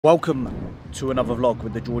Welcome to another vlog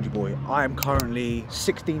with the Georgie boy. I am currently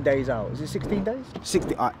 16 days out. Is it 16 days?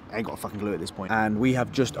 60. I ain't got a fucking clue at this point. And we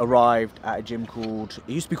have just arrived at a gym called,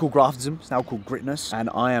 it used to be called Graftism, it's now called Gritness. And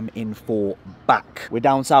I am in for back. We're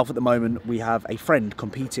down south at the moment. We have a friend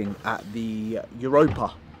competing at the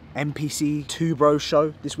Europa NPC 2 Bros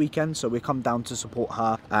show this weekend, so we come down to support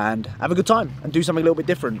her and have a good time and do something a little bit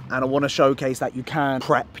different. And I want to showcase that you can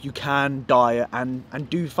prep, you can diet and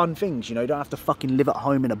do fun things, you know. You don't have to fucking live at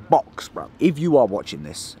home in a box, bro. If you are watching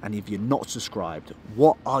this and if you're not subscribed,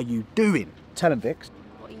 what are you doing? Tell him, Vix.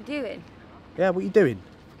 What are you doing? Yeah, what are you doing?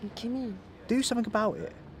 What do you mean? Do something about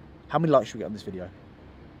it. How many likes should we get on this video?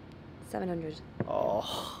 700.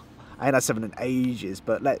 Oh, I ain't had 7 in ages,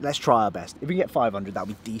 but let's try our best. If we get 500, that'll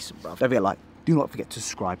be decent, bro. Don't forget, like, do not forget to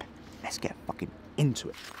subscribe. Let's get fucking into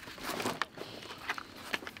it.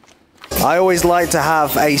 I always like to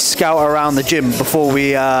have a scout around the gym before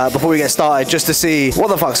we get started, just to see what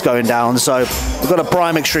the fuck's going down. So we've got a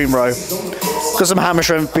prime extreme row, got some hammer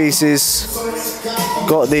strength pieces,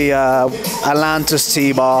 got the Atlantis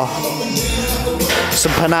T-bar,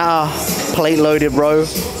 some Panatta plate loaded row.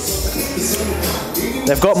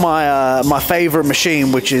 They've got my favorite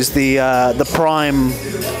machine, which is the Prime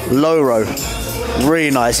low row. Really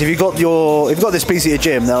nice. If you've got this piece at your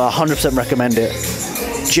gym, they'll 100% recommend it.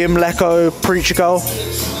 Gym Leco Preacher Girl.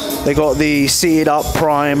 They got the seated up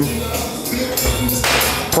Prime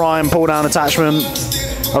pull down attachment.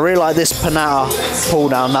 I really like this Panatta pull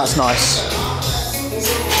down. That's nice.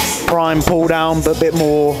 Prime pull down, but a bit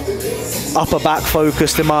more upper back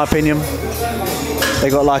focused in my opinion. They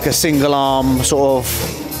got like a single arm sort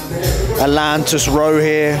of Atlantis row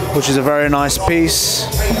here, which is a very nice piece.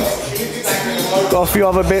 Got a few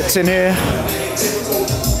other bits in here.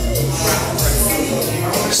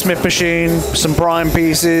 Smith machine, some Prime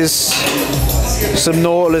pieces, some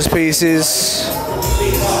Nautilus pieces,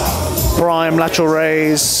 Prime lateral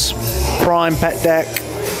raise, Prime pec deck,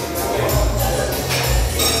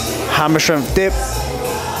 hammer strength dip,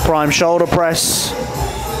 Prime shoulder press,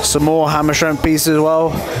 some more hammer strength pieces as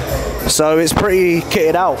well. So it's pretty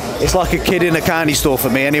kitted out. It's like a kid in a candy store for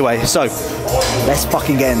me anyway. So let's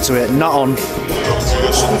fucking get into it. Nut on.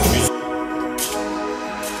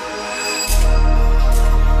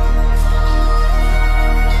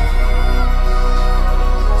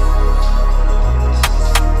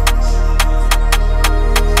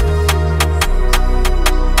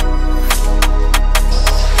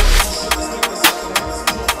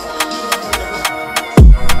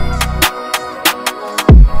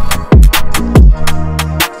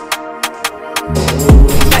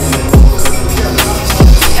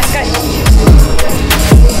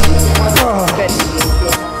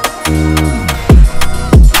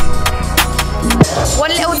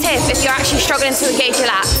 To engage your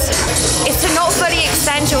lats is to not fully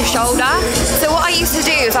extend your shoulder. So what I used to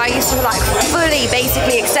do is I used to like fully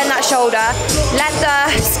basically extend that shoulder, let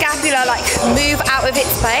the scapula like move out of its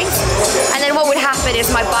place, and then what would happen is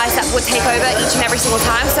my bicep would take over each and every single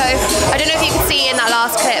time. So I don't know if you can see in that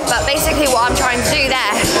last clip, but basically what I'm trying to do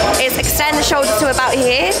there is extend the shoulder to about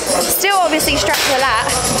here, still obviously stretch the lat,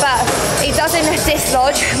 but it doesn't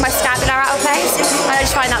dislodge my scapula out of place, and I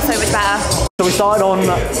just find that so much better. So we started on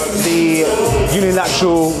the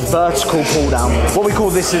unilateral vertical pull down. What we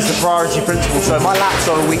call this is the priority principle. So my lats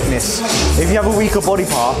are a weakness. If you have a weaker body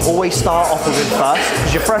part, always start off with it first,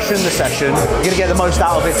 because you're fresher in the session, you're gonna get the most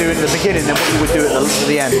out of it doing it at the beginning than what you would do at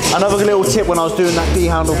the end. Another little tip when I was doing that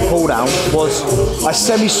D-handle pull down was I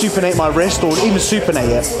semi-supinate my wrist, or even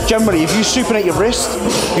supinate it. Generally, if you supinate your wrist,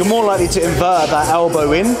 you're more likely to invert that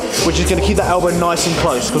elbow in, which is gonna keep that elbow nice and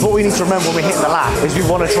close. Because what we need to remember when we're hitting the lat is we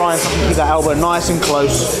wanna try and keep that elbow nice and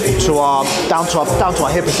close to our down to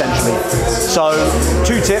our hip essentially. So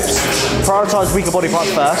 2 tips: prioritize weaker body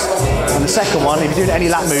parts first, and the second one, if you're doing any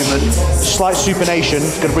lat movement, slight supination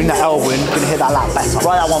is going to bring that elbow in, going to hit that lat better.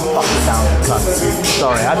 Write that one fucking down.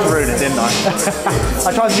 Sorry, I had to ruin it, didn't I?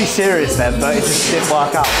 I tried to be serious then, but it just didn't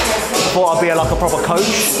work out. I thought I'd be like a proper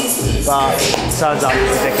coach, but it turns out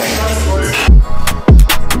it's ridiculous.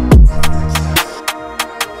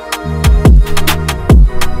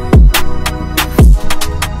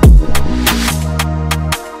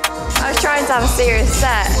 Have a serious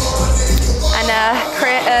set and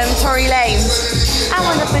Tory Lane. I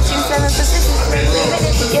want to put you in 7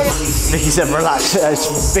 positions. Vicky said relax.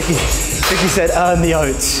 Vicky said earn the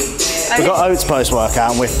oats. Okay. We got oats post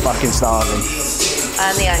workout and we're fucking starving.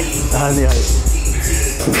 Earn the oats. Earn the oats.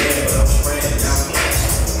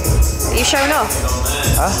 Are you showing off?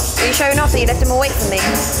 Huh? Are you showing off that you lifted more weight than me?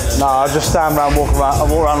 No, I just stand around, walk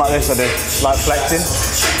around like this. I do, like flexing.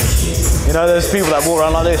 You know, there's people that walk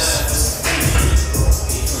around like this.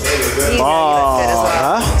 You know you look good as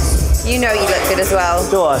well. Huh? You know you look good as well.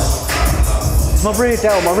 Do I? My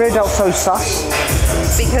rear delt's so sus.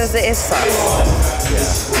 Because it is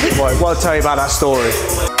sus. Right, well, I'll tell you about that story.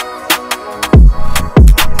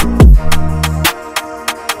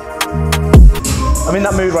 I'm in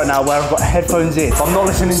that mood right now where I've got headphones in. I'm not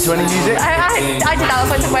listening to any music. I did that.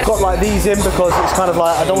 I've got like these in because it's kind of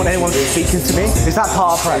like I don't want anyone speaking to me. Is that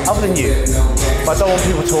part of prep? Other than you. But I don't want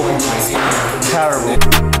people talking to me. Terrible.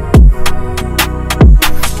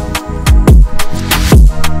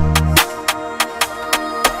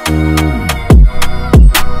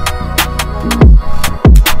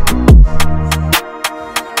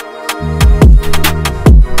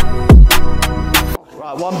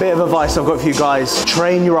 One bit of advice I've got for you guys,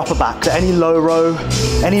 train your upper back. So any low row,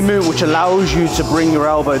 any move which allows you to bring your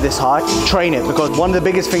elbow this high, train it, because one of the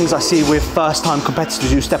biggest things I see with first time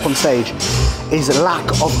competitors who step on stage is a lack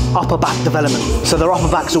of upper back development. So their upper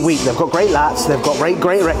backs are weak. They've got great lats, they've got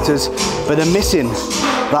great rectors, but they're missing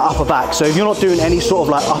that upper back. So if you're not doing any sort of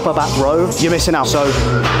like upper back row, you're missing out. So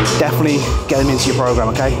definitely get them into your program,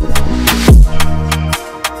 okay?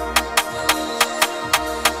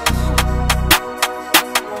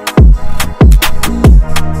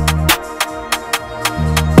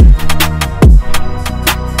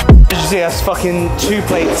 See, that's fucking 2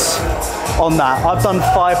 plates on that. I've done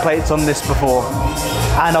 5 plates on this before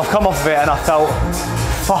and I've come off of it and I felt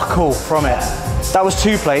fuck all from it. That was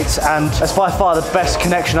 2 plates and that's by far the best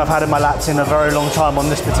connection I've had in my lats in a very long time on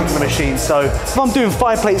this particular machine. So if I'm doing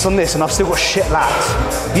 5 plates on this and I've still got shit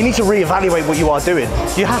lats, you need to reevaluate what you are doing.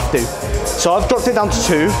 You have to. So I've dropped it down to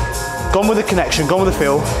 2, gone with the connection, gone with the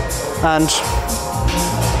feel, and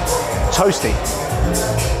toasty.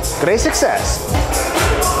 Great success.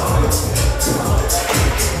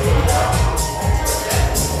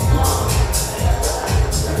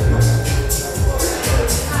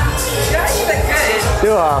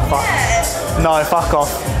 Do I? Fuck. No, fuck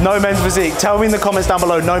off. No men's physique. Tell me in the comments down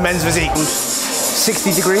below, no men's physique.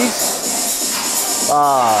 60 degrees.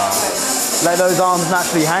 Let those arms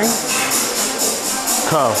naturally hang.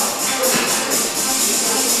 Curl.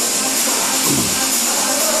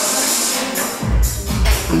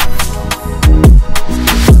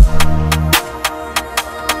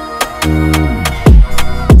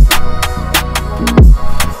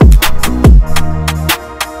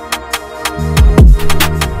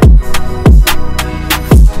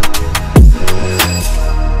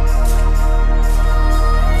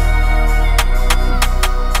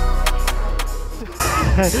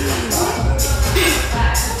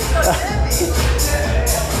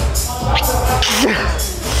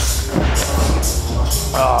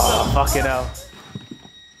 Oh, fucking hell.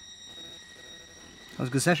 That was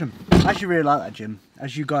a good session. I actually really like that gym.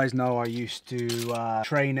 As you guys know, I used to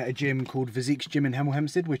train at a gym called Physique's Gym in Hemel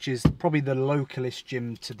Hempstead, which is probably the localist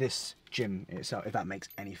gym to this gym itself, if that makes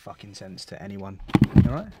any fucking sense to anyone.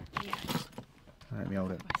 You alright? Yeah. Let me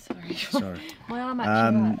hold it. Sorry. My arm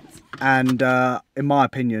actually hurts. And in my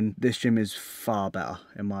opinion, this gym is far better.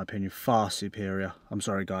 In my opinion, far superior. I'm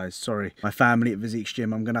sorry, guys. Sorry, my family at Physique's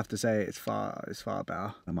Gym. I'm gonna have to say it's far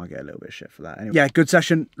better. I might get a little bit of shit for that. Anyway, yeah, good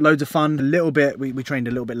session. Loads of fun. A little bit. We trained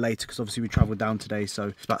a little bit later because obviously we travelled down today. So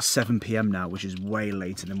it's about 7 PM now, which is way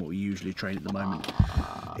later than what we usually train at the moment.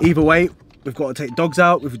 Either way, we've got to take dogs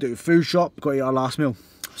out. We've got to do a food shop. We've got to eat our last meal.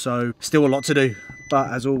 So still a lot to do.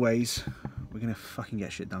 But as always, we're gonna fucking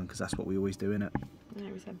get shit done because that's what we always do, innit? No,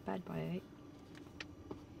 we said bed by 8.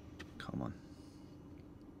 Come on.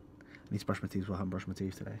 I need to brush my teeth, so I haven't brushed my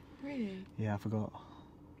teeth today. Really? Yeah, I forgot. What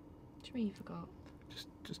do you mean you forgot?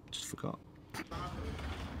 Just forgot.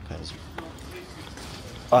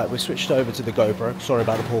 Alright, we switched over to the GoPro. Sorry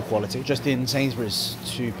about the poor quality. Just in Sainsbury's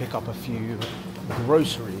to pick up a few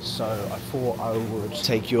groceries, so I thought I would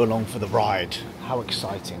take you along for the ride. How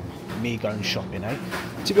exciting. Me going shopping, eh?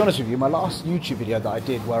 To be honest with you, my last YouTube video that I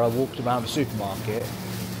did where I walked around the supermarket,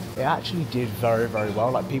 it actually did very, very well.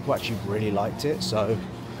 Like, people actually really liked it, so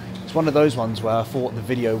it's one of those ones where I thought the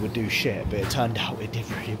video would do shit, but it turned out it did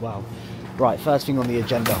really well. Right, first thing on the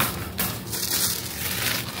agenda.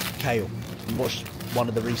 Kale. Watched one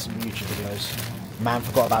of the recent YouTube videos. Man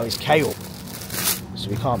forgot about his kale. So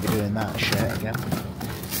we can't be doing that shit again.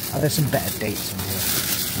 And there's some better dates in here.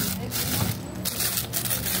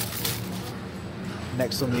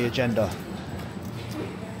 Next on the agenda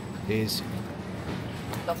is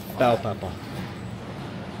bell pepper.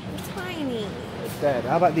 Tiny. It's dead.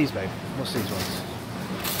 How about these, babe? What's these ones?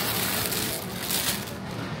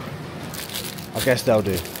 I guess they'll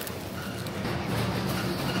do.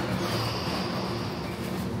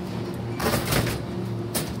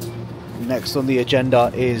 Next on the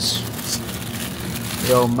agenda is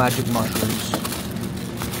The old magic mushrooms.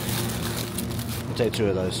 We'll take 2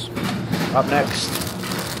 of those. Up next,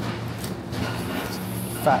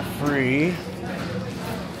 fat-free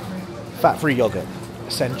yogurt.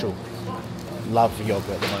 Essential. Love yogurt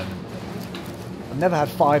at the moment. I've never had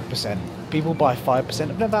 5%. People buy 5%.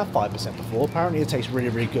 I've never had 5% before. Apparently it tastes really,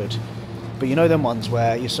 really good. But you know them ones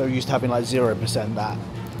where you're so used to having like 0% that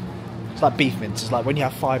it's like beef mince. It's like when you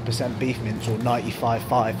have 5% beef mince, or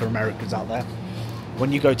 95.5 for Americans out there.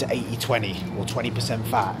 When you go to 80-20 or 20%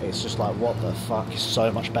 fat, it's just like, what the fuck? It's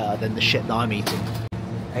so much better than the shit that I'm eating.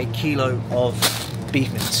 A kilo of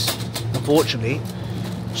beef mince. Unfortunately,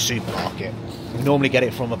 supermarket. We normally get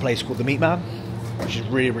it from a place called the Meat Man, which is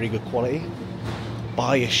really, really good quality.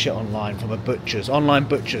 Buy your shit online from a butcher's. Online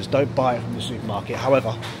butchers, don't buy it from the supermarket.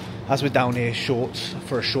 However, as we're down here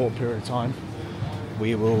for a short period of time,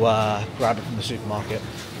 we will grab it from the supermarket.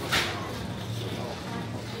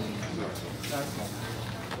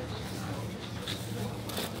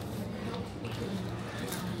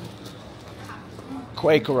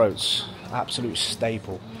 Quaker oats, absolute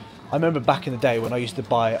staple. I remember back in the day when I used to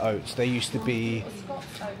buy oats, they used to be,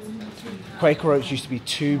 Quaker oats used to be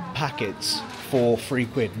 2 packets for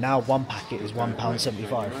 £3. Now 1 packet is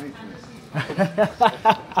 £1.75.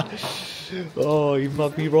 Oh, you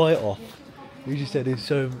mugged me right off. You just said it's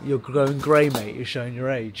so, you're growing grey, mate, you're showing your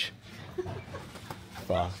age.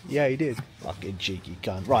 But yeah, he did. Fucking cheeky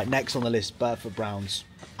cunt. Right, next on the list, Burford Browns.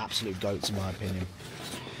 Absolute goats in my opinion.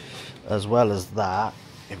 As well as that,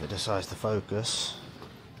 if it decides to focus,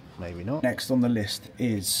 maybe not. Next on the list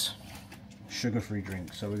is sugar-free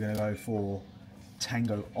drink. So we're going to go for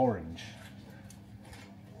Tango Orange.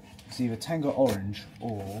 It's either Tango Orange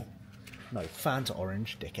or, no, Fanta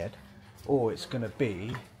Orange, dickhead. Or it's going to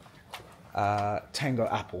be Tango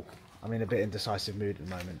Apple. I'm in a bit indecisive mood at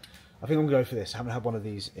the moment. I think I'm going to go for this. I haven't had one of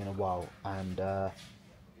these in a while. And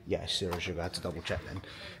yeah, zero sugar. I had to double check then.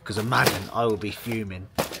 Because imagine I will be fuming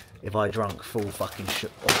if I drank full fucking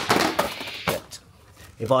sugar. Oh, shit.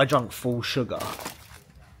 If I drank full sugar,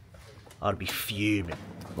 I'd be fuming.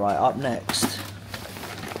 Right, up next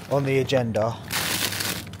on the agenda,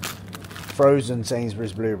 frozen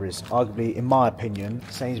Sainsbury's blueberries. Arguably, in my opinion,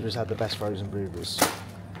 Sainsbury's had the best frozen blueberries.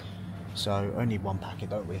 So, only 1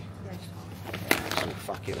 packet, don't we? So,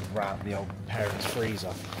 fuck it, wrap the old parents'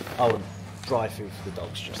 freezer. Oh, and dry food for the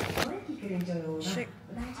dogs, just.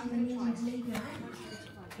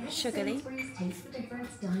 Sugary.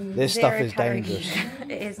 This stuff is dangerous.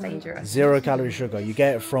 It is dangerous. 0 calorie sugar. You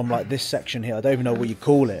get it from like this section here. I don't even know what you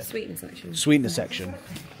call it. Sweetener section. Sweetener section.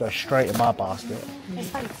 Go straight in my basket. It's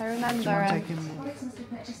funny, I remember.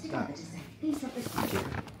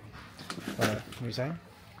 What were you saying?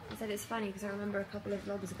 I said it's funny because I remember a couple of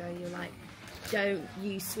vlogs ago you were like, don't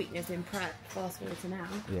use sweeteners in prep. Fast forward to now.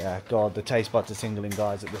 Yeah, God, the taste buds are tingling,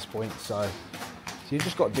 guys, at this point. So you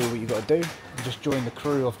just got to do what you got to do. And just join the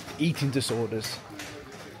crew of eating disorders.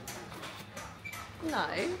 No.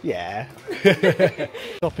 Yeah.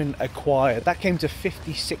 Shopping acquired. That came to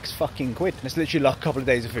 56 fucking quid. And it's literally like a couple of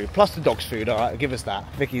days of food. Plus the dog's food, alright, give us that.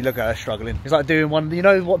 Vicky, look at her struggling. It's like doing one, you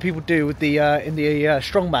know what people do with the in the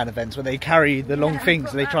strongman events when they carry the long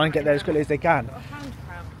things and they try and get there as quickly as they can.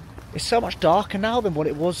 It's so much darker now than what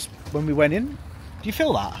it was when we went in. Do you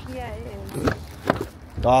feel that? Yeah, it is.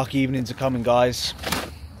 Dark evenings are coming, guys.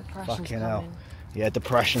 Depression's Fucking hell. coming. Yeah,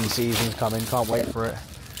 depression season's coming. Can't wait for it.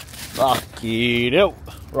 Fucking hell.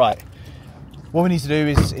 Right. What we need to do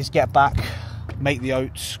is get back, make the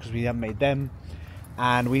oats, because we haven't made them.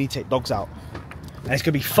 And we need to take dogs out. And it's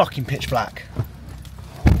going to be fucking pitch black.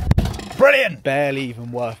 Brilliant! Barely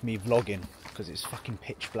even worth me vlogging, because it's fucking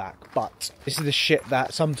pitch black. But this is the shit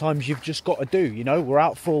that sometimes you've just got to do, you know? We're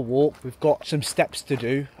out for a walk, we've got some steps to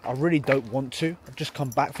do. I really don't want to. I've just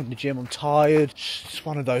come back from the gym, I'm tired. It's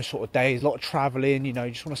one of those sort of days, a lot of travelling, you know,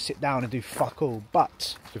 you just want to sit down and do fuck all.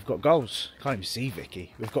 But we've got goals. Can't even see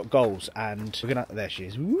Vicky. We've got goals and we're gonna, there she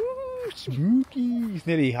is. Woo! Spooky. It's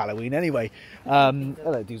nearly Halloween anyway.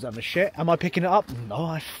 Hello dudes, I'm a shit. Am I picking it up? No,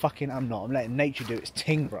 I fucking am not. I'm letting nature do its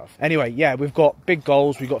ting, bruv. Anyway, yeah, we've got big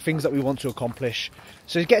goals. We've got things that we want to accomplish.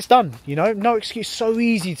 So it gets done, you know? No excuse. So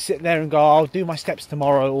easy to sit there and go, I'll do my steps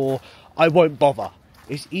tomorrow or I won't bother.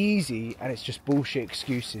 It's easy and it's just bullshit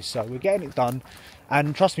excuses. So we're getting it done.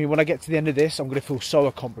 And trust me, when I get to the end of this, I'm going to feel so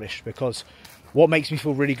accomplished because what makes me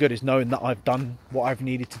feel really good is knowing that I've done what I've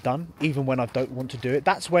needed to done, even when I don't want to do it.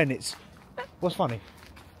 That's when it's... What's funny?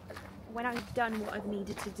 When I've done what I've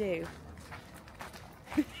needed to do.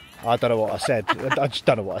 I don't know what I said. I just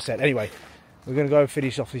don't know what I said. Anyway, we're going to go and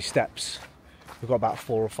finish off these steps. We've got about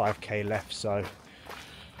 4 or 5k left, so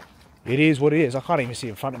It is what it is. I can't even see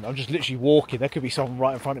in front of me. I'm just literally walking. There could be someone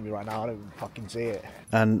right in front of me right now. I don't even fucking see it.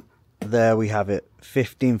 And there we have it.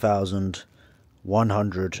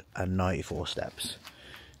 15,194 steps.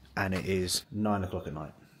 And it is 9 o'clock at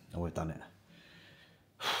night. And we've done it.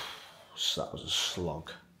 So that was a slog.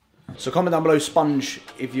 So comment down below, Sponge,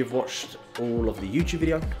 if you've watched all of the YouTube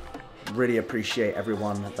video. Really appreciate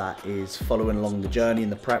everyone that is following along the journey in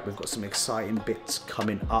the prep. We've got some exciting bits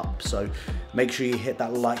coming up, so make sure you hit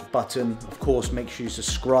that like button. Of course, make sure you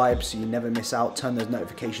subscribe so you never miss out. Turn those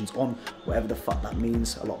notifications on, whatever the fuck that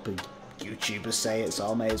means. A lot of YouTubers say it,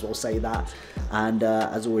 so I may as well say that. And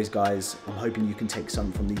as always, guys, I'm hoping you can take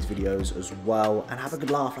something from these videos as well and have a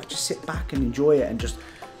good laugh. Like, just sit back and enjoy it, and just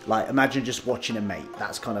like imagine just watching a mate.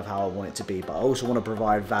 That's kind of how I want it to be. But I also want to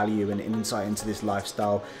provide value and insight into this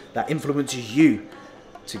lifestyle that influences you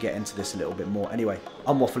to get into this a little bit more. Anyway,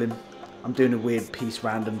 I'm waffling. I'm doing a weird peace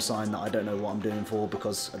random sign that I don't know what I'm doing for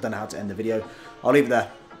because I don't know how to end the video. I'll leave it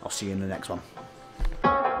there. I'll see you in the next one.